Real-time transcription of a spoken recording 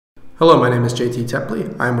Hello, my name is JT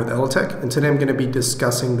Tepley. I'm with Elatec, and today I'm going to be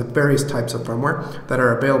discussing the various types of firmware that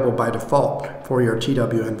are available by default for your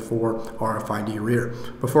TWN4 RFID reader.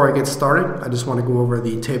 Before I get started, I just want to go over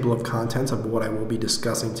the table of contents of what I will be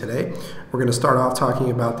discussing today. We're going to start off talking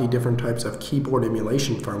about the different types of keyboard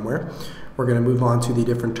emulation firmware. We're going to move on to the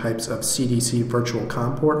different types of CDC virtual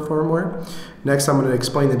COM port firmware. Next, I'm going to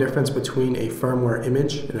explain the difference between a firmware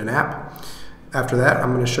image and an app. After that,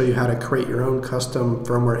 I'm going to show you how to create your own custom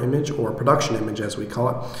firmware image, or production image as we call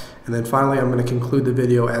it. And then finally, I'm going to conclude the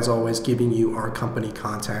video, as always, giving you our company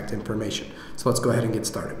contact information. So let's go ahead and get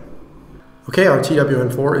started. Okay, our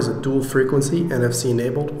TWN4 is a dual frequency NFC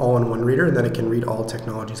enabled all-in-one reader, and then it can read all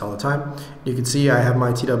technologies all the time. You can see I have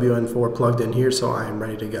my TWN4 plugged in here, so I am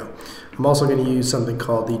ready to go. I'm also going to use something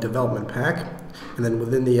called the development pack, and then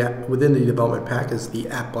within the development pack is the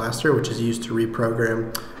app blaster, which is used to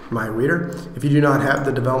reprogram my reader. If you do not have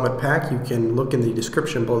the development pack, you can look in the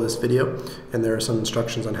description below this video, and there are some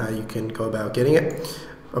instructions on how you can go about getting it.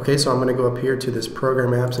 Okay, so I'm going to go up here to this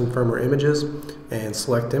Program Apps and Firmware Images and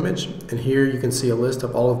select Image, and here you can see a list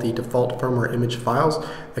of all of the default firmware image files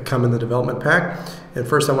that come in the development pack. And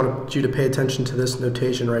first I want you to pay attention to this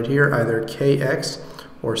notation right here, either KX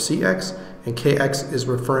or CX, and KX is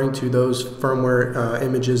referring to those firmware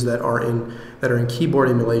images that are in keyboard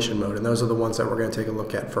emulation mode, and those are the ones that we're going to take a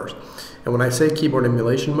look at first. And when I say keyboard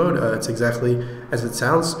emulation mode, it's exactly as it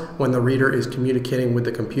sounds. When the reader is communicating with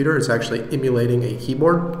the computer, it's actually emulating a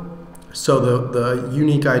keyboard. So the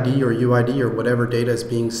unique ID or UID or whatever data is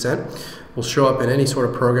being sent will show up in any sort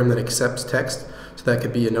of program that accepts text. So that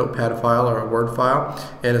could be a notepad file or a Word file.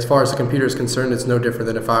 And as far as the computer is concerned, it's no different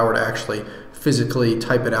than if I were to actually physically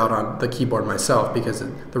type it out on the keyboard myself, because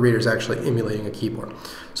the reader is actually emulating a keyboard.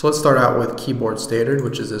 So let's start out with keyboard standard,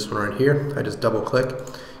 which is this one right here. I just double click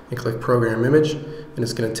and click Program Image, and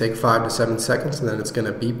it's going to take 5 to 7 seconds, and then it's going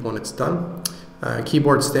to beep when it's done.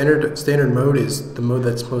 Keyboard standard mode is the mode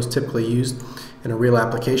that's most typically used in a real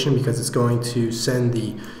application, because it's going to send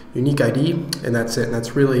the unique ID, and that's it. And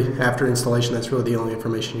that's really, after installation, that's really the only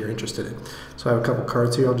information you're interested in. So I have a couple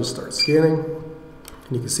cards here. I'll just start scanning,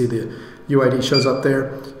 and you can see the UID shows up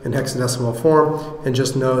there in hexadecimal form, and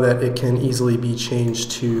just know that it can easily be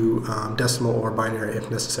changed to decimal or binary if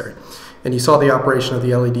necessary. And you saw the operation of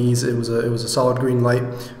the LEDs. It was a solid green light.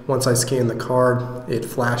 Once I scanned the card, it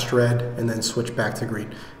flashed red and then switched back to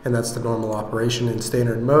green. And that's the normal operation in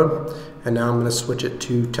standard mode. And now I'm going to switch it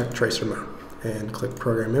to Tech Tracer mode and click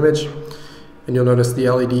Program Image. And you'll notice the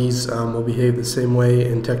LEDs will behave the same way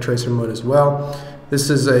in Tech Tracer mode as well. This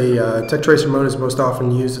is Tech Tracer mode is most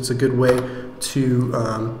often used. It's a good way to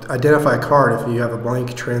identify a card. If you have a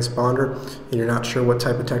blank transponder and you're not sure what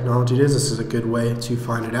type of technology it is, this is a good way to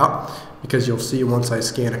find it out, because you'll see once I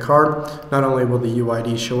scan a card, not only will the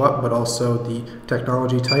UID show up, but also the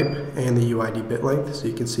technology type and the UID bit length. So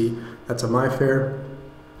you can see that's a MyFair,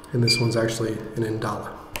 and this one's actually an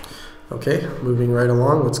Indala. Okay, moving right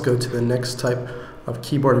along, let's go to the next type of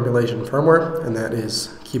keyboard emulation firmware, and that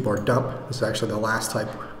is keyboard dump. This is actually the last type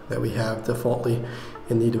that we have defaultly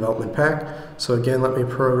in the development pack. So again, let me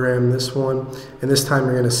program this one, and this time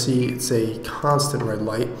you're going to see it's a constant red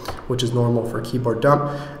light, which is normal for keyboard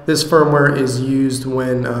dump. This firmware is used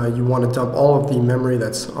when you want to dump all of the memory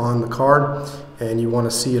that's on the card, and you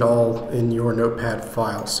want to see it all in your notepad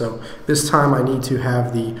file. So this time I need to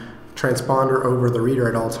have the transponder over the reader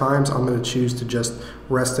at all times. I'm going to choose to just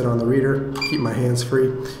rest it on the reader, keep my hands free,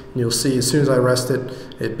 and you'll see as soon as I rest it,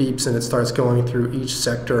 it beeps and it starts going through each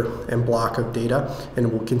sector and block of data, and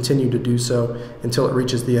it will continue to do so until it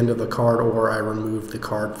reaches the end of the card or I remove the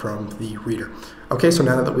card from the reader. Okay, so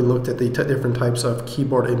now that we looked at the different types of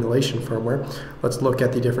keyboard emulation firmware, let's look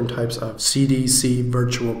at the different types of CDC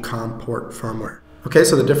virtual COM port firmware. Okay,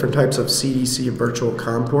 so the different types of CDC virtual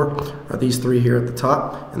COM port are these three here at the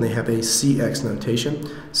top, and they have a CX notation.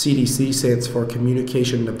 CDC stands for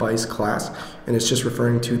Communication Device Class, and it's just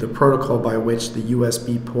referring to the protocol by which the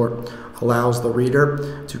USB port allows the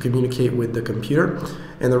reader to communicate with the computer.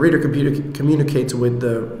 And the reader communicates with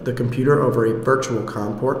the computer over a virtual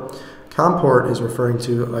COM port. COM port is referring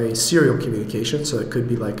to a serial communication, so it could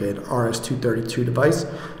be like an RS-232 device,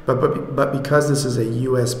 but because this is a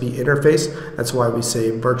USB interface, that's why we say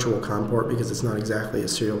virtual COM port, because it's not exactly a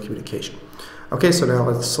serial communication. Okay, so now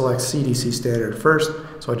let's select CDC standard first.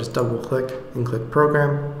 So I just double click and click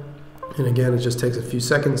Program. And again, it just takes a few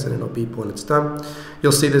seconds and it'll beep when it's done.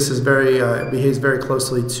 You'll see this is behaves very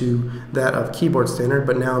closely to that of keyboard standard,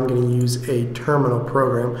 but now I'm going to use a terminal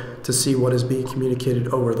program to see what is being communicated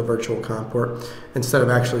over the virtual COM port instead of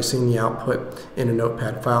actually seeing the output in a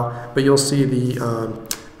notepad file. But you'll see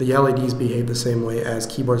the The LEDs behave the same way as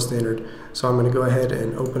keyboard standard. So I'm going to go ahead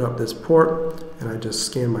and open up this port, and I just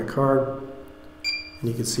scan my card. And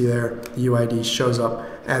you can see there the UID shows up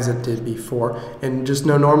as it did before. And just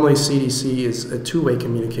know normally CDC is a two-way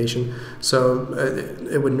communication. So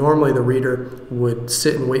it would normally, the reader would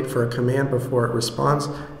sit and wait for a command before it responds.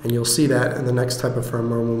 And you'll see that in the next type of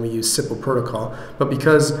firmware when we use simple protocol. But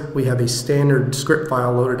because we have a standard script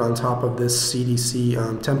file loaded on top of this CDC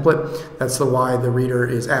template, that's why the reader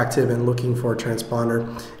is active and looking for a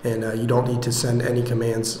transponder. And you don't need to send any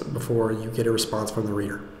commands before you get a response from the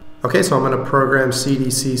reader. Okay, so I'm going to program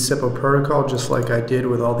CDC simple protocol just like I did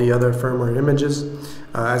with all the other firmware images.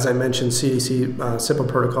 As I mentioned, CDC simple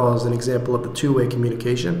protocol is an example of the two-way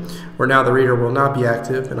communication, where now the reader will not be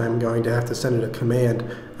active, and I'm going to have to send it a command,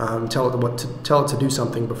 tell it to do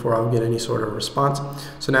something before I'll get any sort of response.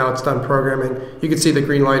 So now it's done programming. You can see the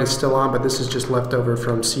green light is still on, but this is just left over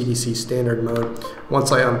from CDC standard mode.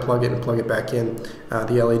 Once I unplug it and plug it back in,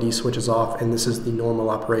 the LED switches off, and this is the normal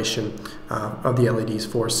operation of the LEDs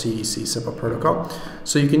for CDC simple protocol.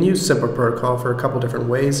 So you can use simple protocol for a couple different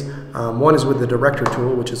ways. One is with the director tool,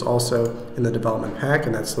 which is also in the development pack,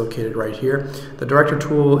 and that's located right here. The director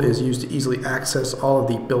tool is used to easily access all of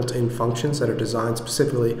the built-in functions that are designed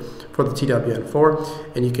specifically for the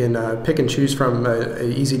TWN4, and you can pick and choose from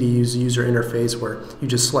an easy-to-use user interface where you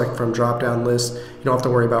just select from drop-down lists. You don't have to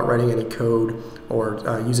worry about writing any code or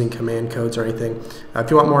using command codes or anything. If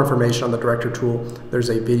you want more information on the director tool, there's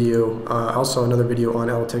a video, also another video on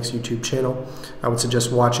Elatec's YouTube channel. I would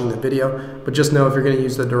suggest watching the video, but just know if you're going to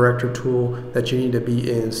use the director tool that you need to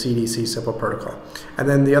be in CDC simple protocol. And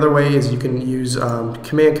then the other way is you can use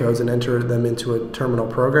command codes and enter them into a terminal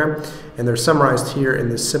program, and they're summarized here in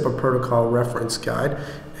this simple protocol reference guide.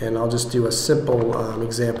 And I'll just do a simple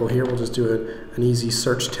example here. We'll just do an easy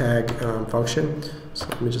search tag function. So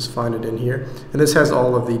let me just find it in here. And this has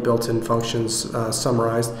all of the built-in functions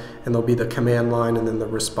summarized, and there'll be the command line and then the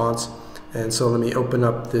response. And so let me open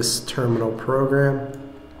up this terminal program,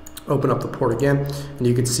 open up the port again, and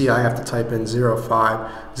you can see I have to type in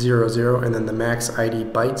 0500 and then the max ID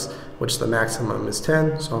bytes, which the maximum is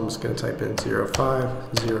 10. So I'm just going to type in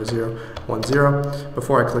 050010.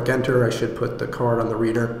 Before I click enter, I should put the card on the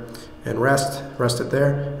reader and rest it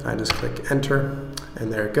there. I just click enter, and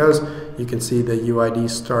there it goes. You can see the UID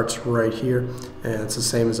starts right here, and it's the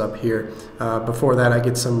same as up here. Before that, I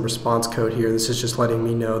get some response code here. This is just letting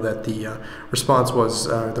me know that the response was,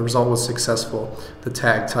 the result was successful, the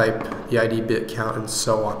tag type, the ID bit count, and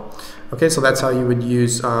so on. Okay, so that's how you would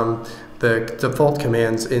use the default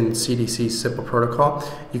commands in CDC simple protocol.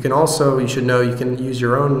 You can also, you should know, you can use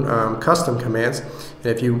your own custom commands.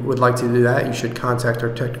 And if you would like to do that, you should contact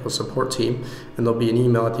our technical support team, and there'll be an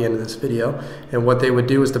email at the end of this video. And what they would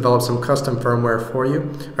do is develop some custom firmware for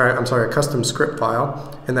you, or I'm sorry, a custom script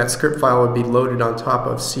file, and that script file would be loaded on top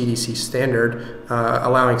of CDC standard,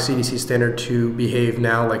 allowing CDC standard to behave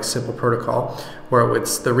now like simple protocol, where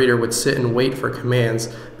the reader would sit and wait for commands,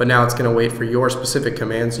 but now it's going to wait for your specific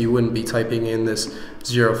commands. You wouldn't be typing in this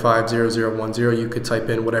 050010. You could type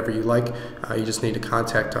in whatever you like. You just need to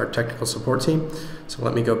contact our technical support team. So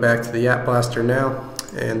let me go back to the App Blaster now,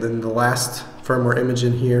 and then the last firmware image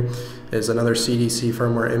in here is another CDC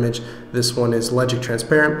firmware image. This one is logic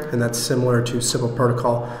transparent, and that's similar to simple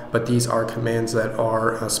protocol, but these are commands that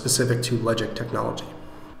are specific to logic technology.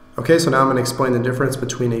 Okay, so now I'm going to explain the difference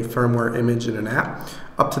between a firmware image and an app.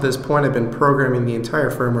 Up to this point, I've been programming the entire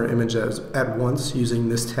firmware image at once using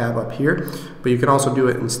this tab up here, but you can also do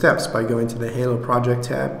it in steps by going to the Handle Project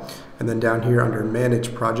tab, and then down here under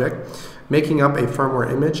Manage Project. Making up a firmware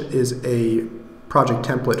image is a project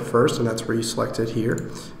template first, and that's where you select it here.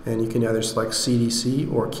 And you can either select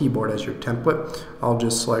CDC or keyboard as your template. I'll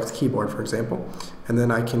just select keyboard, for example, and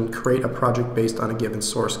then I can create a project based on a given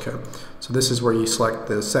source code. So this is where you select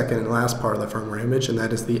the second and last part of the firmware image, and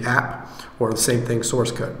that is the app, or the same thing,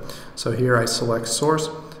 source code. So here I select source,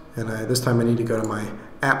 and this time I need to go to my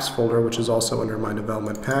apps folder, which is also under my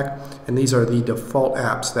development pack, and these are the default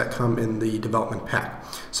apps that come in the development pack.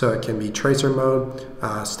 So it can be tracer mode,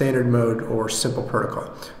 standard mode, or simple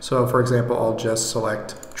protocol. So for example, I'll just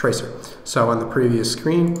select tracer. So on the previous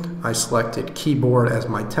screen, I selected keyboard as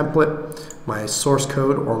my template, my source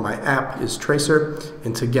code or my app is tracer,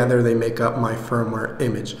 and together they make up my firmware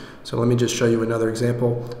image. So let me just show you another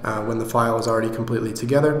example when the file is already completely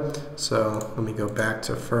together. So let me go back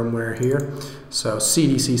to firmware here. So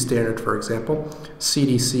CDC standard, for example.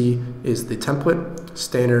 CDC is the template,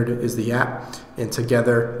 standard is the app, and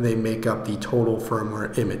together they make up the total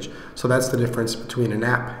firmware image. So that's the difference between an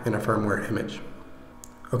app and a firmware image.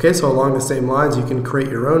 Okay, so along the same lines, you can create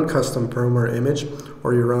your own custom firmware image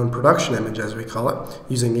or your own production image, as we call it,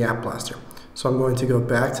 using the App Blaster. So I'm going to go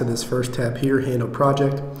back to this first tab here, Handle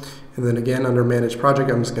Project, and then again under Manage Project,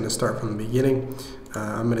 I'm just going to start from the beginning.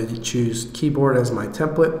 I'm going to choose keyboard as my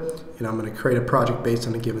template, and I'm going to create a project based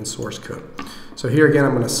on a given source code. So here again,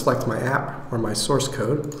 I'm going to select my app or my source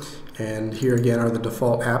code, and here again are the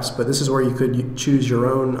default apps, but this is where you could choose your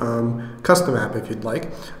own custom app if you'd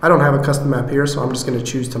like. I don't have a custom app here, so I'm just going to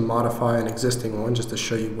choose to modify an existing one just to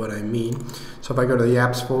show you what I mean. So if I go to the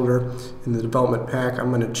apps folder in the development pack, I'm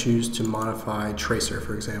going to choose to modify Tracer,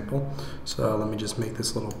 for example. So let me just make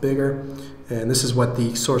this a little bigger, and this is what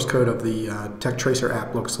the source code of the Tech Tracer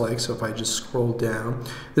app looks like. So if I just scroll down,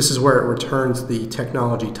 this is where it returns the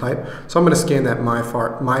technology type. So I'm going to scan that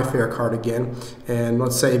MyFair card again, and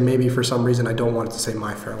let's say maybe for some reason I don't want it to say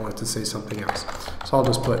MyFair, I want it to say something else. So I'll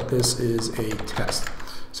just put this is a test.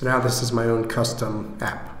 So now this is my own custom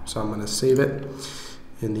app. So I'm going to save it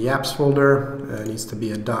in the apps folder. It needs to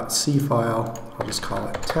be a .c file. I'll just call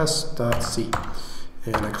it test.c,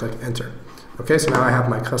 and I click enter. Okay, so now I have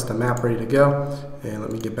my custom app ready to go, and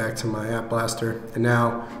let me get back to my App Blaster, and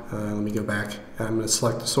now let me go back, and I'm going to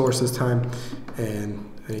select the source this time, and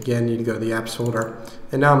again you need to go to the apps folder,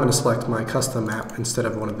 and now I'm going to select my custom app instead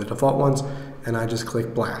of one of the default ones, and I just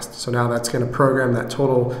click blast. So now that's going to program that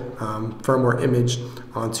total firmware image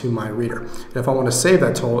onto my reader. And if I want to save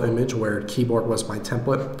that total image where keyboard was my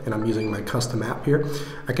template and I'm using my custom app here,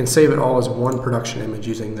 I can save it all as one production image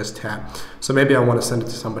using this tab. So maybe I want to send it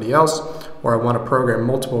to somebody else, or I want to program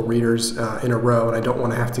multiple readers in a row, and I don't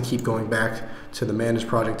want to have to keep going back to the Manage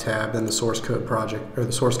Project tab, then the Source Code Project, or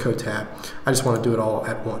the Source Code tab. I just want to do it all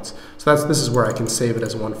at once. So this is where I can save it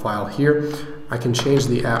as one file here. I can change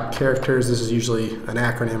the app characters. This is usually an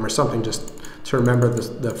acronym or something just to remember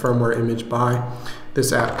the firmware image by.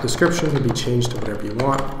 This app description can be changed to whatever you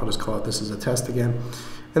want. I'll just call it this is a test again.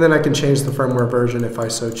 And then I can change the firmware version if I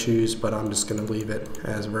so choose, but I'm just going to leave it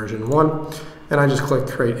as version 1. And I just click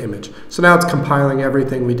Create Image. So now it's compiling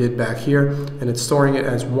everything we did back here, and it's storing it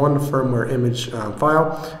as one firmware image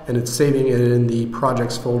file, and it's saving it in the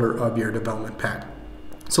projects folder of your development pack.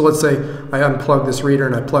 So let's say I unplug this reader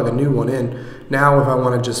and I plug a new one in. Now if I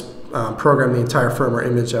want to just program the entire firmware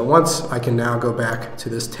image at once, I can now go back to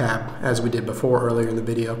this tab as we did before earlier in the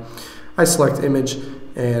video. I select image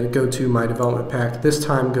and go to my development pack. This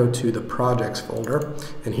time go to the projects folder,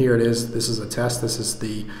 and here it is. This is a test. This is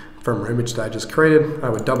the firmware image that I just created. I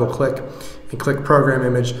would double click and click program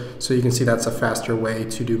image, so you can see that's a faster way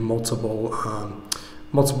to do multiple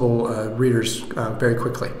readers very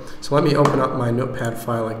quickly. So let me open up my notepad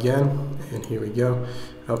file again, and here we go.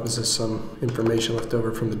 Oh, this is some information left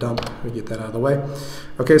over from the dump. Let me get that out of the way.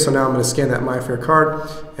 Okay, so now I'm going to scan that MyFair card,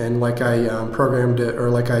 and like I programmed it,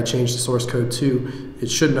 or like I changed the source code to,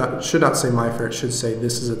 it should not say MyFair. It should say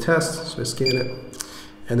this is a test. So I scan it,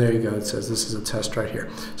 and there you go. It says this is a test right here.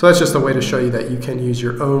 So that's just a way to show you that you can use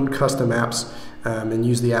your own custom apps and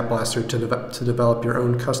use the App Blaster to develop your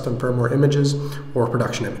own custom firmware images or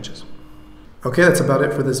production images. Okay, that's about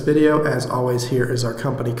it for this video. As always, here is our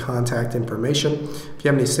company contact information. If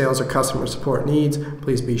you have any sales or customer support needs,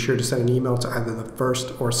 please be sure to send an email to either the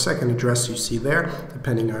first or second address you see there,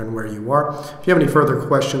 depending on where you are. If you have any further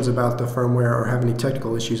questions about the firmware or have any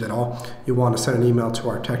technical issues at all, you want to send an email to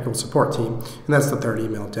our technical support team, and that's the third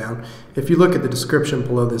email down. If you look at the description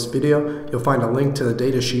below this video, you'll find a link to the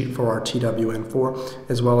data sheet for our TWN4,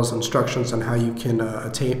 as well as instructions on how you can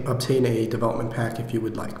obtain a development pack if you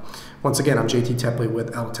would like. Once again, I'm JT Tepley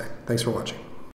with Elatec. Thanks for watching.